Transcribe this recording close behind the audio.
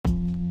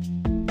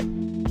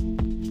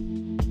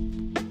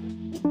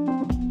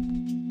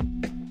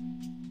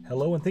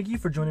Hello, and thank you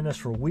for joining us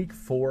for week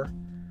 4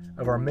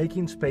 of our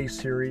Making Space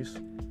series.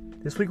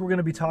 This week we're going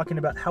to be talking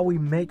about how we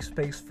make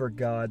space for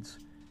God's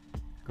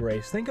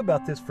grace. Think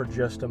about this for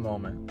just a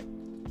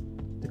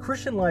moment. The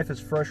Christian life is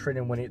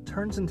frustrating when it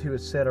turns into a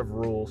set of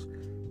rules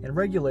and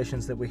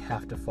regulations that we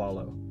have to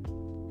follow.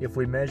 If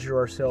we measure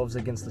ourselves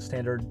against the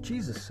standard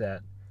Jesus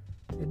set,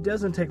 it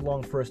doesn't take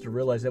long for us to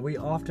realize that we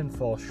often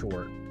fall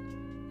short.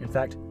 In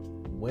fact,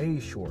 way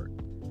short.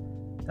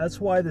 That's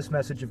why this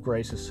message of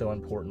grace is so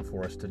important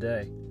for us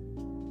today.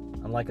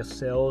 Unlike a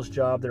sales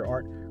job, there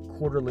aren't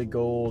quarterly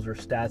goals or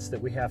stats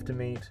that we have to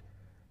meet.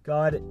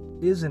 God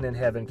isn't in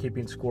heaven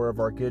keeping score of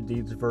our good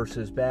deeds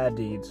versus bad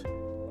deeds,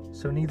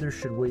 so neither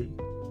should we.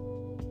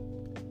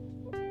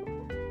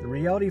 The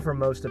reality for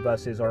most of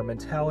us is our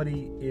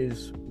mentality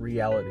is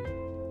reality.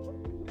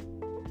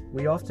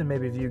 We often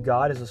maybe view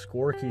God as a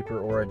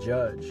scorekeeper or a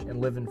judge and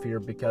live in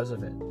fear because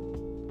of it.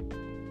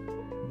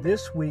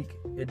 This week,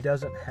 it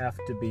doesn't have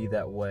to be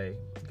that way.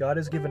 God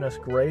has given us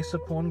grace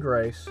upon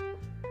grace,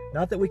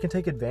 not that we can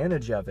take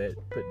advantage of it,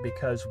 but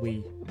because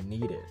we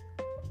need it.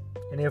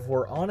 And if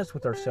we're honest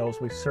with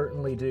ourselves, we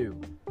certainly do.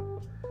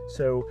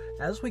 So,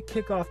 as we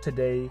kick off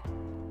today,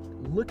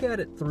 look at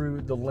it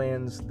through the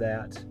lens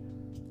that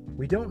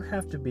we don't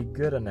have to be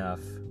good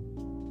enough.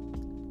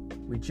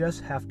 We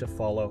just have to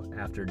follow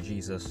after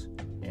Jesus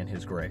and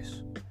His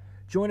grace.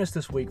 Join us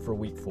this week for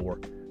week 4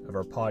 of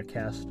our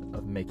podcast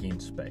of Making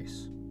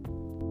Space.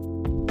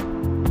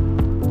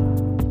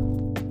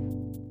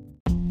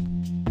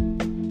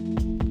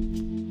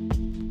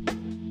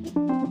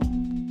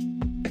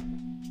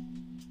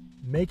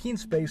 Making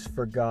space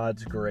for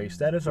God's grace.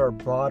 That is our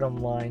bottom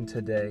line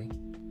today.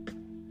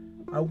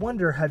 I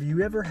wonder, have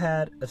you ever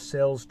had a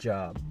sales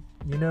job?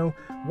 You know,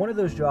 one of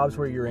those jobs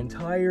where your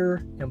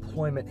entire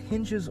employment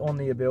hinges on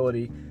the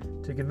ability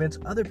to convince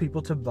other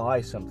people to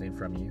buy something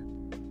from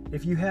you.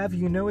 If you have,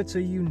 you know it's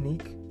a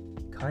unique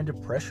kind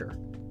of pressure.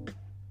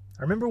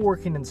 I remember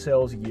working in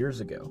sales years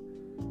ago.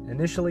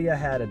 Initially, I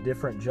had a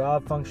different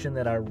job function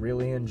that I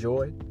really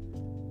enjoyed.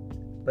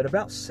 But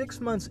about 6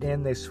 months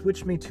in, they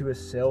switched me to a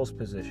sales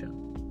position.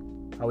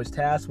 I was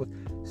tasked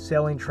with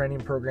selling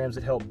training programs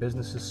that help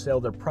businesses sell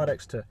their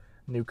products to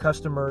new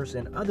customers.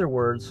 In other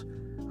words,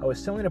 I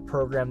was selling a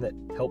program that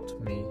helped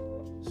me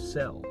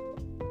sell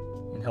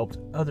and helped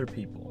other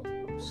people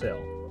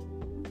sell.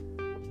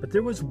 But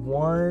there was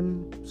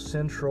one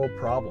central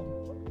problem.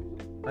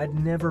 I'd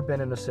never been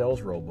in a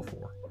sales role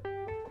before.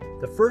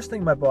 The first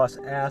thing my boss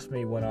asked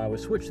me when I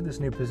was switched to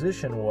this new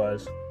position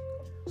was,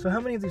 "So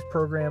how many of these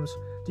programs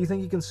do you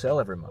think you can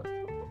sell every month?"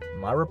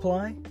 My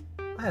reply?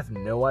 I have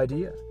no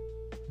idea.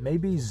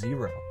 Maybe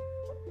 0.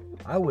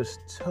 I was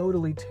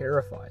totally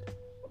terrified.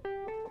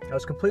 I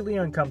was completely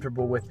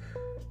uncomfortable with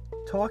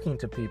talking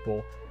to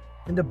people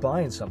into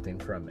buying something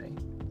from me.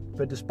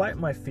 But despite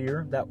my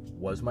fear, that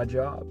was my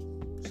job.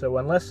 So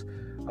unless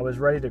I was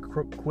ready to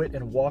quit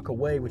and walk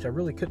away, which I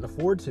really couldn't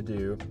afford to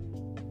do,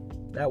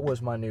 that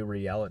was my new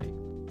reality.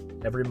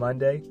 Every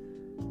Monday,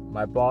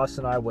 my boss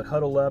and I would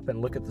huddle up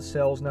and look at the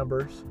sales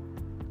numbers.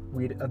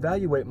 We'd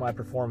evaluate my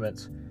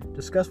performance,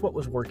 discuss what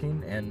was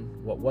working and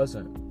what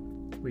wasn't.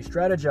 We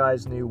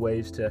strategized new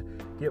ways to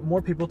get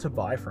more people to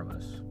buy from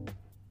us.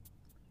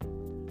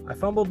 I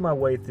fumbled my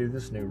way through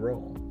this new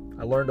role.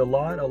 I learned a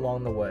lot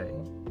along the way,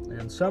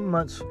 and some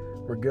months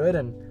were good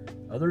and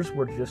others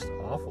were just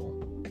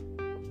awful.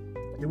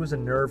 It was a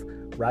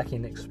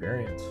nerve-wracking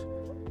experience.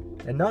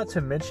 And not to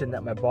mention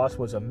that my boss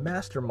was a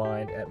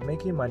mastermind at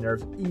making my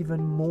nerves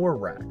even more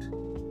racked.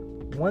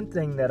 One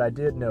thing that I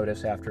did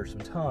notice after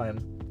some time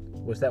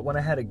was that when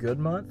I had a good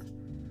month,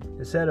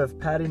 instead of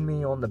patting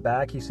me on the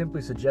back, he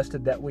simply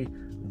suggested that we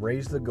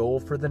raise the goal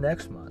for the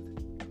next month.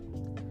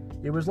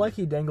 It was like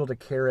he dangled a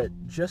carrot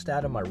just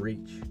out of my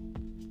reach.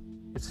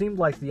 It seemed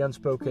like the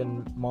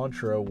unspoken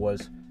mantra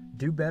was,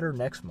 do better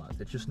next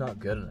month, it's just not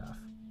good enough.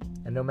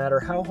 And no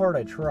matter how hard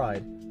I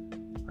tried,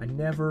 I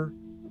never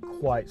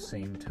quite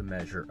seemed to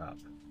measure up.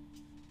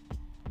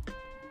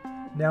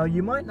 Now,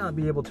 you might not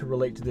be able to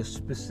relate to this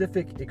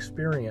specific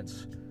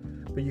experience,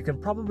 but you can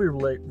probably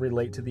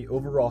relate to the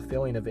overall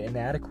feeling of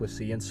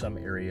inadequacy in some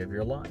area of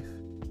your life.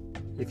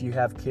 If you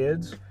have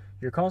kids,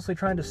 you're constantly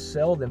trying to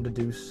sell them to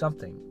do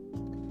something.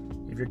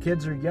 If your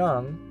kids are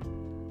young,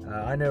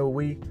 I know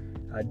we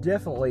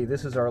definitely,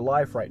 this is our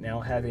life right now,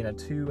 having a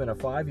 2 and a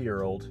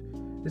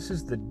 5-year-old. This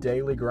is the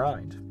daily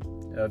grind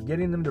of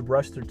getting them to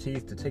brush their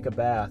teeth, to take a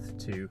bath,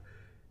 to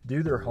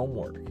do their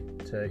homework,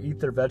 to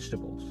eat their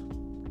vegetables,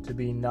 to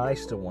be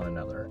nice to one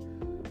another,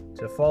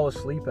 to fall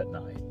asleep at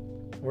night,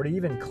 or to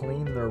even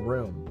clean their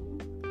room.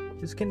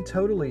 This can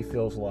totally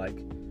feels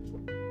like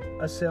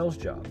a sales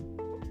job.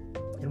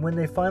 And when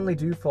they finally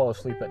do fall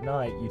asleep at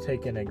night, you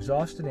take an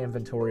exhausted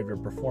inventory of your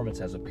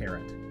performance as a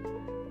parent.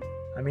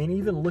 I mean,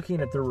 even looking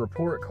at their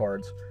report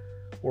cards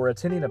or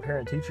attending a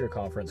parent-teacher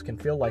conference can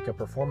feel like a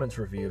performance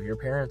review of your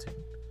parenting.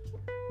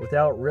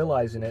 Without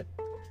realizing it,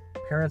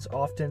 parents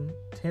often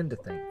tend to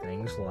think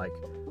things like,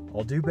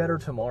 I'll do better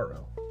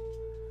tomorrow.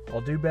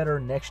 I'll do better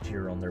next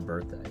year on their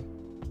birthday.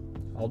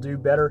 I'll do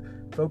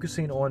better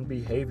focusing on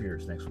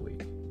behaviors next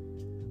week.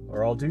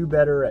 Or I'll do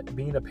better at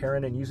being a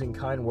parent and using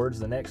kind words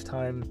the next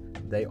time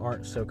they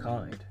aren't so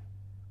kind.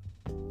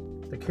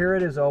 The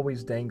carrot is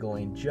always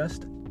dangling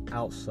just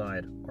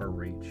outside our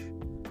reach.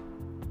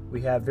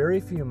 We have very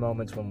few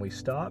moments when we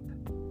stop,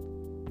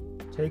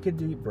 take a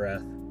deep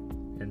breath,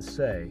 and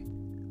say,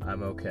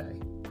 I'm okay.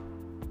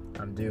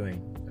 I'm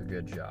doing a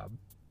good job.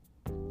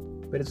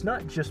 But it's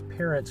not just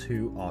parents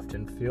who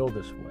often feel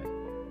this way.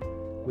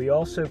 We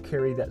also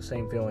carry that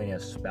same feeling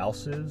as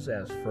spouses,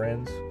 as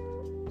friends,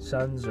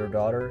 sons or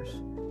daughters,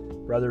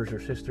 brothers or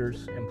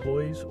sisters,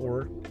 employees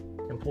or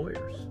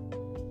employers.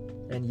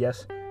 And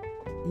yes,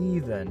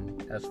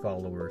 even as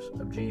followers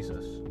of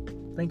Jesus.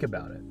 Think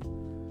about it.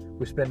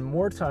 We spend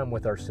more time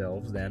with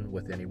ourselves than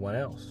with anyone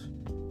else.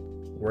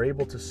 We're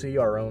able to see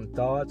our own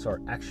thoughts,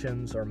 our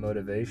actions, our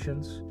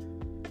motivations.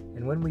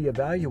 And when we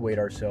evaluate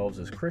ourselves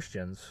as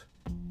Christians,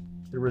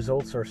 the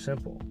results are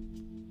simple.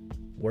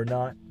 We're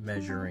not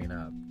measuring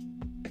up.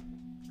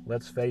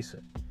 Let's face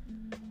it.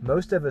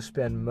 Most of us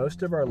spend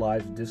most of our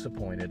lives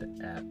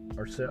disappointed at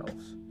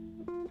ourselves.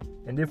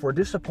 And if we're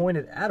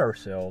disappointed at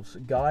ourselves,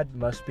 God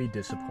must be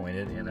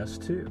disappointed in us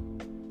too.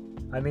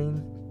 I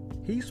mean,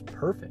 He's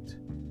perfect.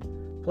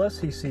 Plus,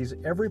 He sees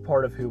every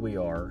part of who we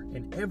are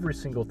and every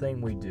single thing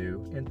we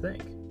do and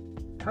think.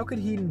 How could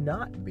He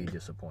not be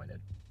disappointed?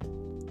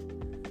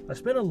 I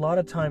spent a lot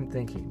of time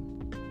thinking,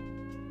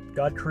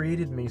 God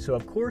created me, so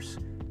of course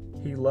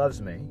He loves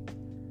me.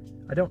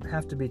 I don't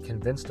have to be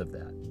convinced of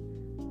that.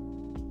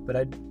 But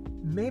I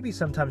maybe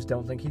sometimes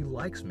don't think He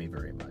likes me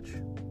very much.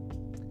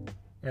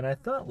 And I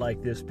thought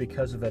like this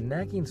because of a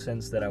nagging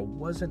sense that I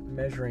wasn't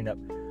measuring up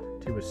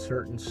to a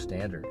certain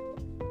standard.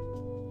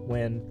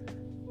 When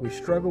we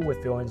struggle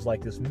with feelings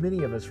like this,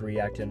 many of us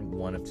react in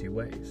one of two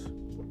ways.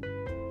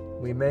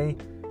 We may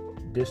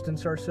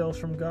distance ourselves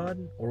from God,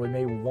 or we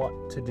may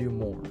want to do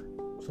more.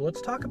 So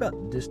let's talk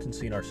about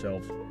distancing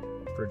ourselves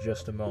for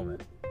just a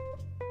moment.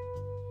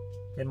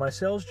 In my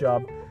sales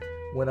job,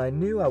 when I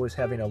knew I was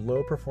having a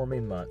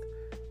low-performing month,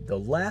 the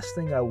last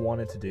thing I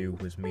wanted to do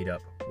was meet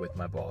up with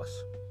my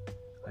boss.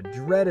 I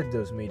dreaded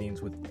those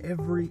meetings with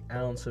every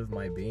ounce of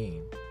my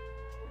being.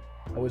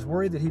 I was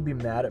worried that he'd be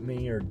mad at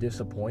me or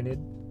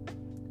disappointed.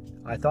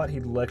 I thought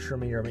he'd lecture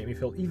me or make me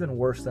feel even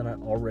worse than I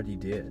already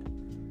did.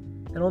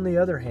 And on the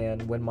other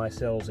hand, when my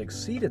sales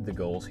exceeded the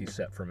goals he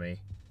set for me,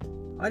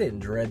 I didn't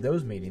dread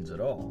those meetings at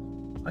all.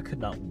 I could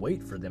not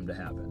wait for them to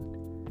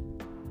happen.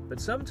 But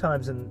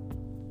sometimes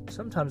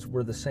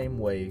we're the same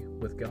way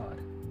with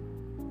God.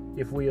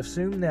 If we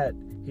assume that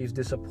He's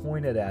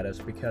disappointed at us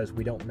because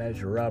we don't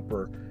measure up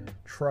or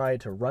try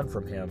to run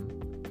from Him,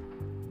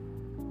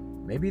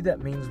 maybe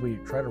that means we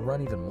try to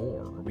run even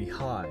more, or we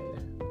hide,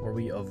 or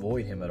we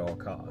avoid Him at all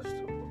costs.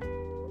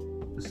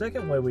 The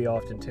second way we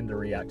often tend to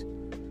react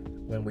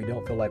when we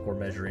don't feel like we're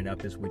measuring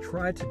up is we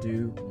try to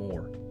do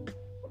more.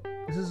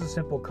 This is a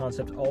simple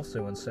concept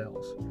also in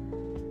sales.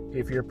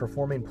 If you're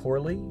performing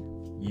poorly,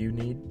 you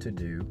need to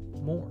do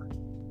more.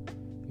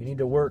 You need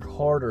to work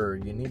harder.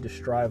 You need to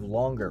strive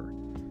longer.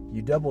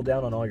 You double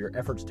down on all your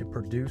efforts to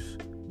produce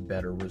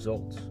better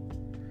results.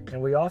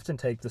 And we often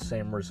take the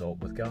same result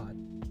with God.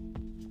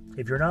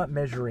 If you're not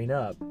measuring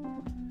up,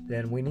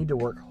 then we need to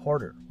work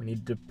harder. We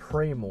need to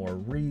pray more,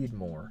 read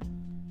more,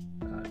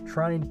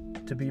 trying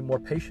to be more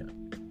patient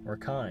or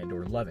kind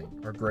or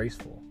loving or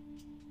graceful.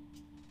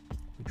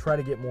 We try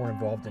to get more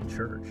involved in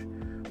church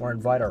or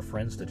invite our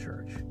friends to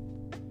church.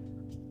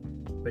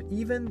 But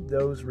even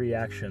those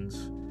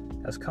reactions,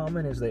 as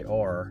common as they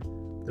are,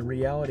 the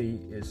reality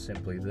is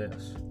simply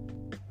this.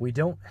 We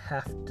don't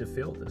have to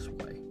feel this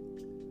way.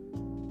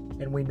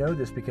 And we know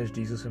this because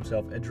Jesus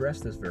Himself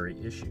addressed this very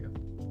issue.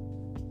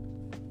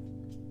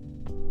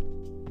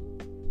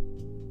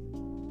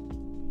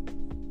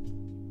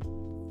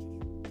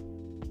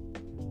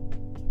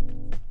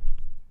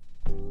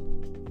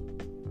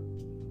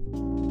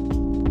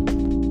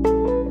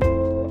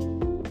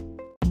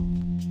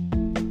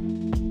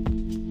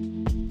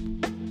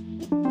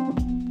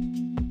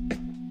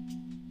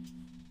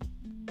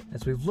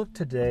 As we've looked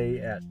today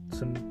at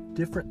some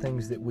different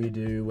things that we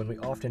do when we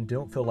often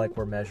don't feel like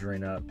we're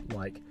measuring up,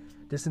 like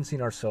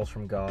distancing ourselves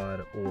from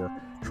God or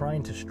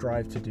trying to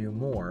strive to do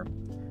more,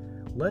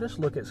 let us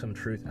look at some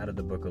truth out of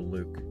the book of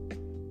Luke.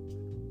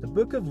 The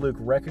book of Luke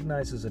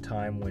recognizes a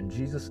time when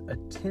Jesus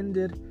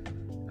attended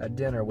a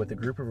dinner with a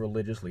group of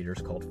religious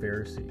leaders called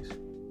Pharisees.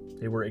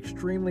 They were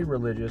extremely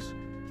religious,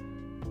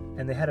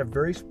 and they had a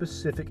very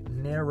specific,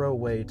 narrow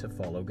way to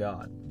follow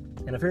God.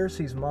 In a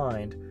Pharisee's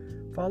mind,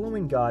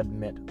 following God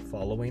meant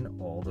following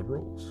all the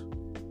rules,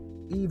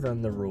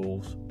 even the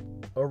rules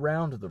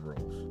around the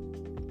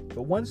rules.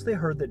 But once they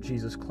heard that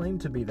Jesus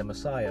claimed to be the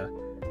Messiah,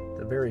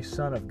 the very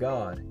Son of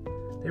God,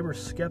 they were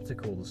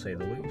skeptical, to say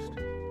the least.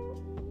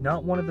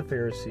 Not one of the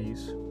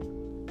Pharisees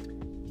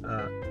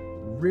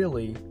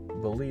really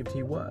believed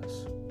He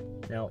was.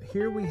 Now,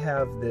 here we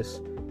have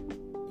this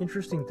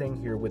interesting thing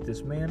here with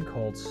this man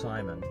called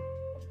Simon.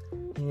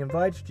 He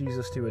invites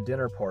Jesus to a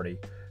dinner party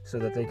so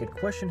that they could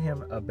question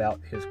him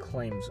about his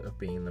claims of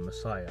being the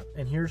Messiah.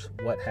 And here's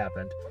what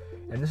happened.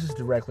 And this is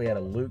directly out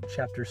of Luke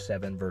chapter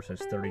 7,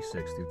 verses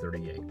 36 through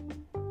 38.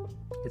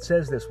 It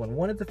says this: When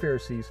one of the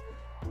Pharisees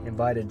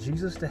invited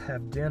Jesus to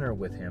have dinner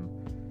with him,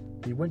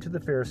 he went to the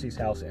Pharisee's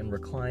house and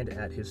reclined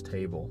at his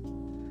table.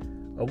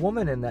 A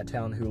woman in that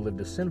town who lived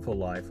a sinful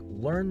life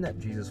learned that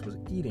Jesus was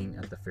eating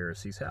at the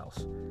Pharisee's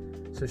house.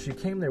 So she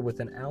came there with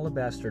an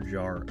alabaster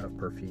jar of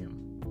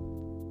perfume.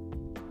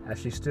 As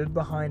she stood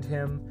behind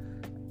him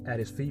at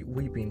his feet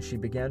weeping, she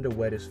began to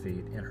wet his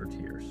feet in her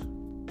tears.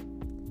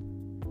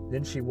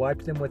 Then she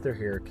wiped them with her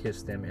hair,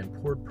 kissed them, and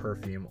poured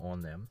perfume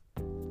on them.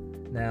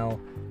 Now,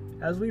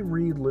 as we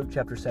read Luke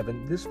chapter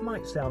 7, this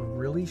might sound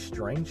really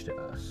strange to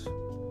us.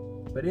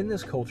 But in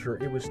this culture,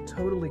 it was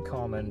totally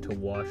common to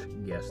wash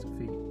guests'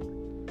 feet.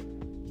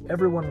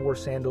 Everyone wore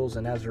sandals,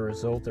 and as a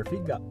result, their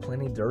feet got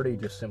plenty dirty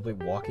just simply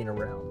walking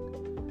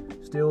around.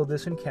 Still,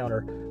 this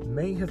encounter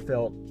may have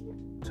felt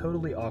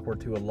totally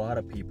awkward to a lot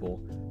of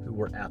people who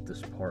were at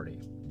this party.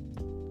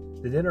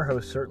 The dinner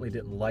host certainly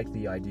didn't like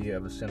the idea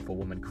of a sinful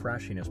woman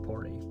crashing his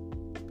party,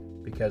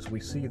 because we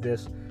see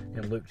this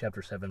in Luke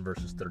chapter 7,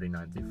 verses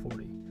 39 through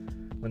 40.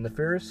 When the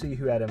Pharisee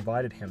who had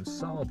invited him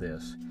saw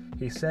this,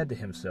 he said to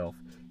himself,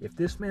 "If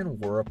this man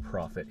were a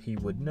prophet, he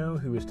would know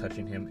who is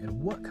touching him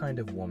and what kind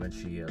of woman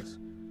she is,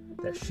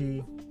 that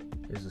she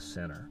is a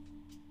sinner."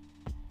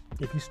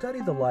 If you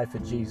study the life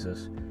of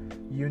Jesus,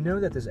 you know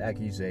that this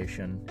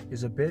accusation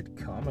is a bit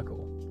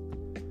comical.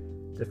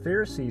 The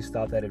Pharisees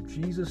thought that if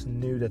Jesus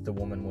knew that the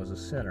woman was a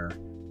sinner,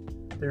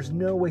 there's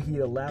no way he'd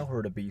allow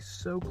her to be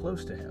so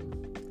close to him.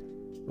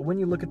 But when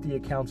you look at the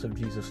accounts of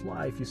Jesus'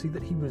 life, you see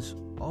that he was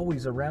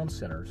always around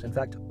sinners, in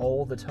fact,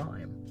 all the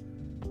time.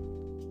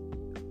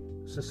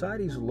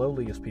 Society's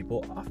lowliest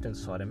people often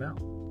sought him out.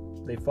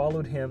 They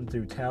followed him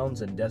through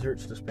towns and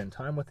deserts to spend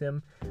time with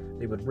him.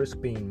 They would risk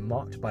being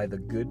mocked by the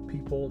good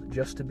people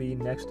just to be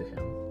next to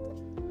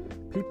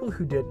him. People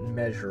who didn't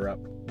measure up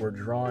were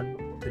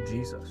drawn to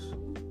Jesus.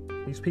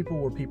 These people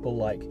were people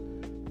like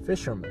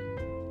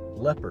fishermen,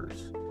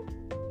 lepers,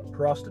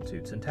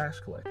 prostitutes, and tax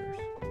collectors.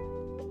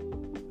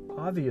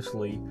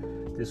 Obviously,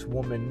 this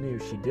woman knew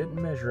she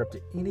didn't measure up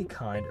to any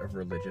kind of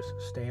religious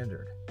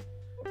standard.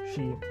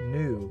 She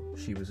knew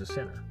she was a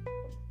sinner.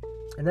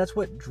 And that's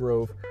what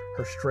drove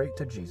her straight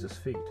to Jesus'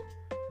 feet.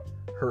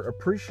 Her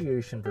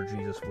appreciation for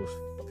Jesus was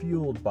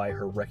fueled by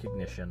her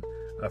recognition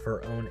of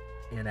her own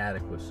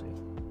inadequacy.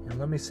 And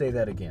let me say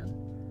that again.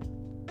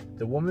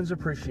 The woman's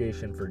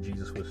appreciation for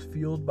Jesus was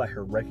fueled by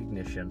her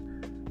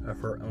recognition of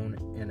her own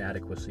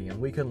inadequacy, and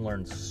we can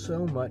learn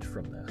so much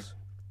from this.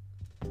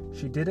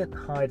 She didn't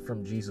hide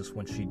from Jesus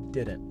when she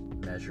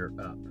didn't measure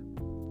up.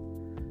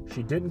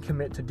 She didn't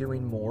commit to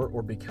doing more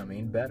or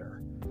becoming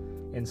better.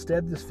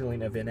 Instead, this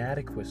feeling of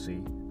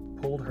inadequacy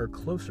pulled her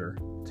closer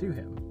to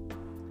him.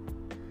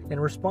 In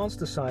response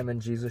to Simon,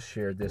 Jesus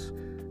shared this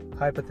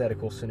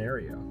hypothetical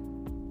scenario.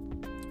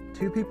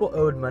 Two people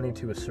owed money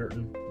to a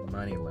certain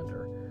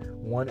moneylender.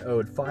 One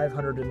owed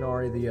 500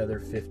 denarii, the other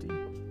 50.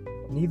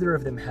 Neither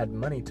of them had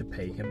money to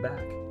pay him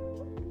back.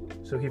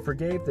 So he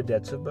forgave the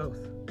debts of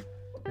both.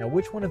 Now,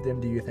 which one of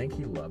them do you think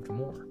he loved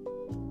more?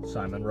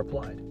 Simon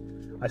replied,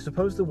 "I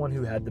suppose the one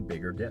who had the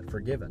bigger debt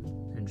forgiven."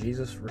 And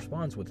Jesus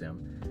responds with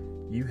him,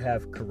 "You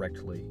have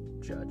correctly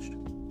judged."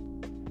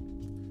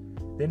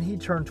 Then he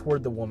turned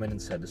toward the woman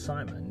and said to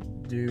Simon,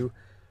 Do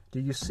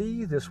you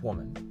see this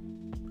woman?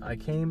 I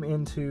came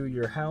into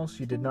your house.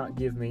 You did not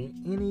give me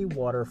any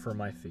water for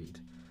my feet,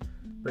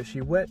 but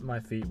she wet my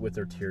feet with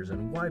her tears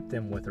and wiped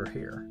them with her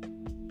hair.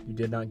 You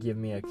did not give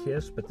me a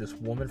kiss, but this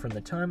woman from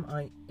the time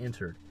I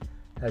entered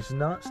has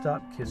not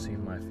stopped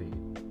kissing my feet.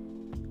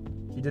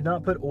 You did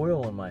not put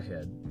oil on my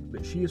head,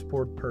 but she has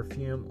poured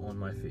perfume on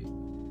my feet.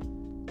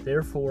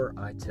 Therefore,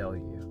 I tell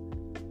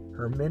you,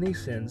 her many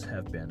sins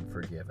have been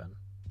forgiven,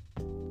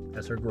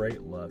 as her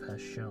great love has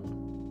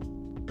shown.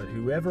 But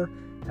whoever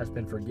has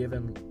been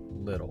forgiven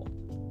little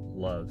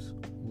loves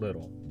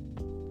little.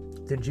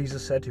 Then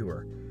Jesus said to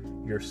her,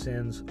 Your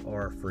sins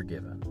are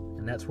forgiven.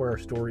 And that's where our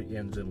story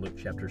ends in Luke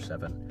chapter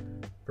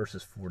 7,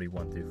 verses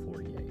 41 through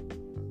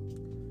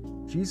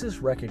 48. Jesus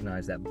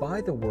recognized that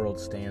by the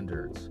world's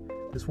standards,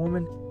 this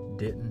woman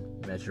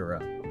didn't measure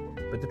up.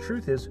 But the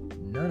truth is,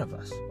 none of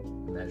us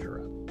measure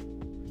up.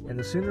 And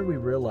the sooner we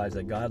realize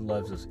that God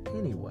loves us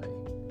anyway,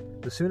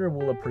 the sooner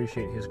we'll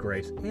appreciate His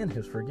grace and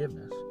His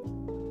forgiveness.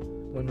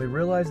 When we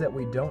realize that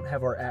we don't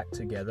have our act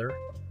together,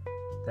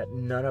 that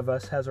none of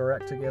us has our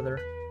act together,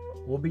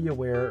 we'll be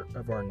aware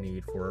of our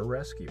need for a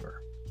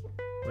rescuer.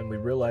 When we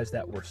realize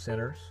that we're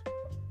sinners,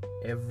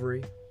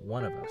 every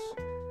one of us,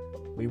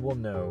 we will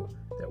know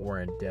that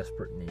we're in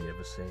desperate need of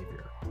a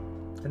Savior.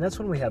 And that's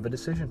when we have a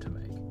decision to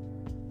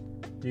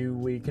make. Do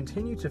we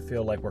continue to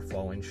feel like we're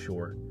falling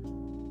short,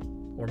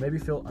 or maybe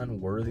feel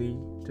unworthy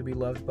to be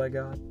loved by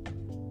God?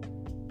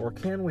 Or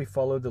can we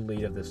follow the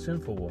lead of this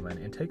sinful woman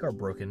and take our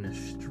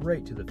brokenness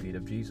straight to the feet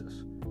of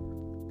Jesus?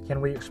 Can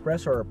we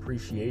express our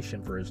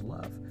appreciation for His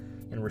love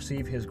and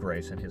receive His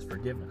grace and His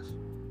forgiveness?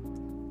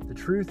 The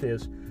truth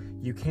is,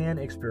 you can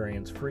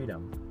experience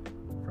freedom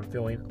from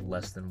feeling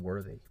less than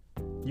worthy.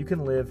 You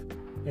can live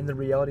in the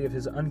reality of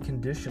His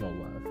unconditional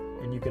love,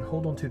 and you can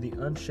hold on to the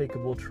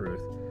unshakable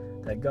truth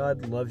that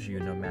God loves you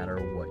no matter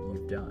what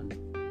you've done.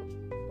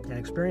 And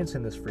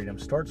experiencing this freedom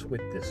starts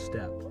with this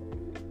step.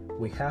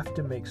 We have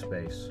to make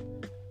space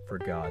for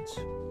God's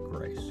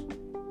grace.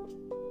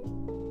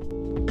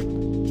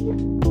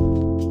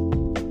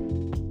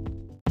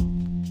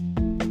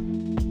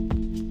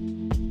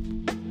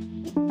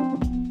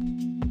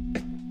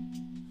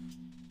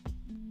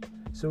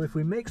 So if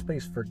we make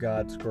space for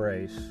God's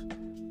grace,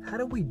 how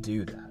do we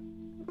do that?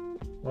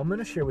 Well, I'm going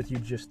to share with you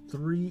just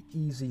 3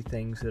 easy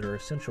things that are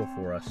essential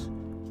for us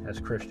as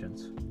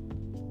Christians.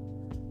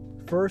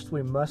 First,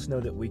 we must know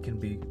that we can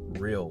be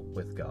real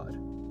with God.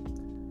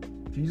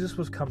 Jesus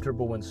was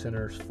comfortable when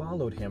sinners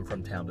followed Him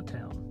from town to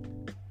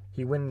town.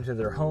 He went into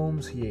their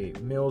homes, He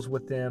ate meals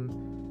with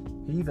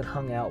them, He even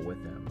hung out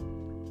with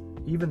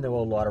them. Even though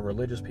a lot of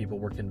religious people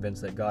were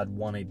convinced that God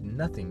wanted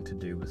nothing to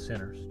do with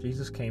sinners,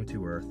 Jesus came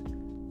to earth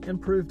and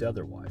proved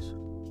otherwise.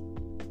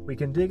 We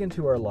can dig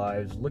into our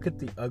lives, look at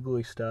the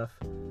ugly stuff,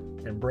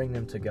 and bring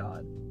them to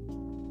God.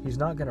 He's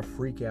not going to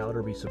freak out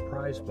or be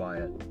surprised by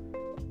it.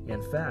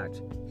 In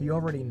fact, He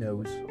already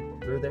knows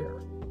they're there.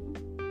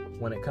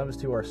 When it comes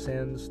to our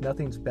sins,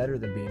 nothing's better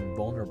than being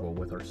vulnerable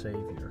with our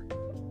Savior,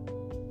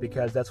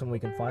 because that's when we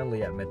can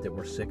finally admit that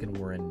we're sick and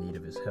we're in need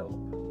of His help.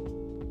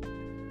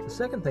 The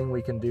second thing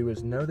we can do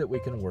is know that we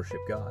can worship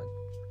God.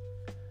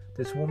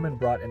 This woman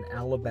brought an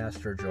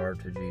alabaster jar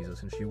to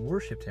Jesus, and she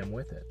worshiped Him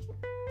with it.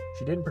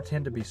 She didn't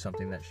pretend to be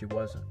something that she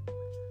wasn't.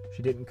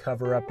 She didn't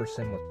cover up her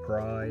sin with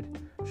pride.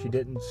 She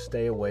didn't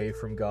stay away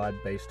from God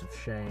based of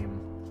shame.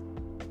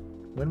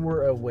 When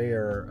we're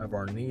aware of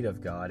our need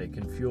of God, it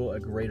can fuel a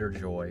greater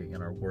joy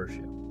in our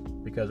worship,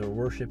 because we're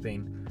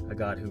worshiping a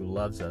God who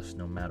loves us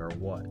no matter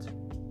what.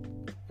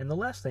 And the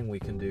last thing we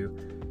can do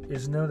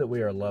is know that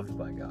we are loved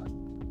by God.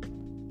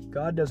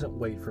 God doesn't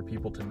wait for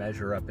people to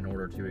measure up in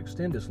order to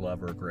extend His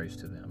love or grace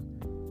to them.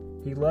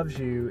 He loves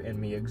you and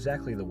me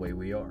exactly the way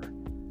we are,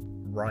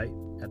 right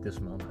at this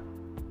moment.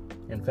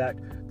 In fact,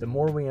 the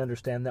more we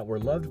understand that we're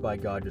loved by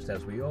God just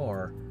as we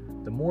are,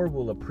 the more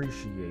we'll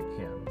appreciate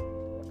Him,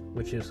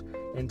 which is,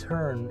 in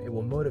turn, it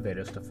will motivate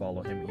us to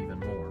follow Him even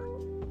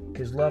more.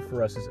 His love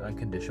for us is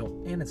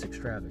unconditional and it's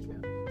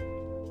extravagant.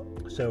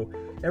 So,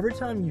 every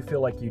time you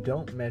feel like you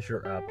don't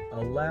measure up,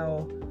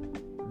 allow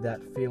that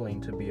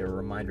feeling to be a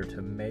reminder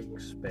to make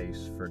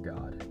space for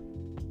God.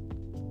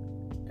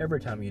 Every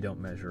time you don't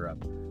measure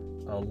up,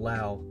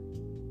 allow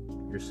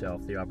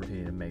yourself the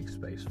opportunity to make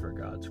space for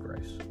God's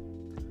grace.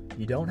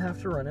 You don't have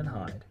to run and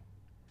hide.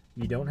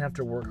 You don't have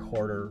to work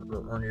harder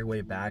or earn your way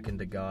back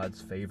into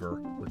God's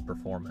favor with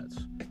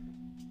performance.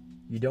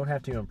 You don't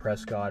have to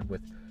impress God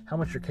with how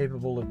much you're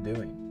capable of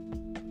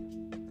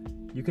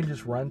doing. You can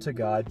just run to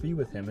God, be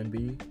with Him, and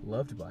be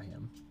loved by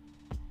Him.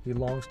 He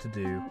longs to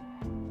do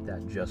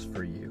that just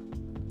for you.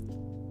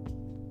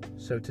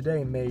 So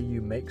today, may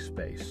you make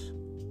space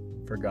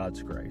for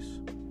God's grace.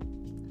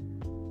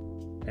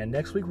 And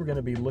next week, we're going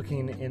to be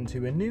looking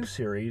into a new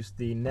series,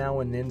 the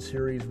Now and Then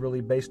series, really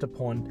based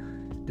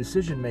upon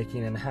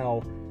decision-making and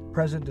how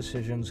present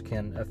decisions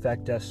can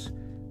affect us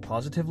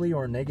positively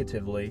or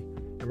negatively.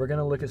 And we're going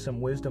to look at some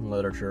wisdom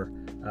literature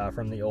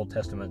from the Old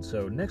Testament.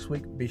 So next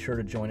week, be sure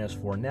to join us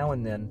for Now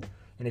and Then.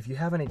 And if you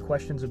have any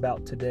questions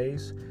about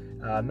today's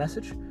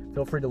message,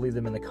 feel free to leave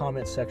them in the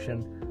comments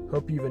section.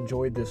 Hope you've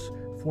enjoyed this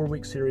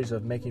 4-week series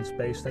of Making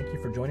Space. Thank you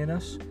for joining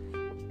us,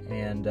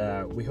 and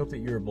we hope that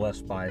you're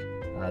blessed by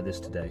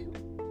this today.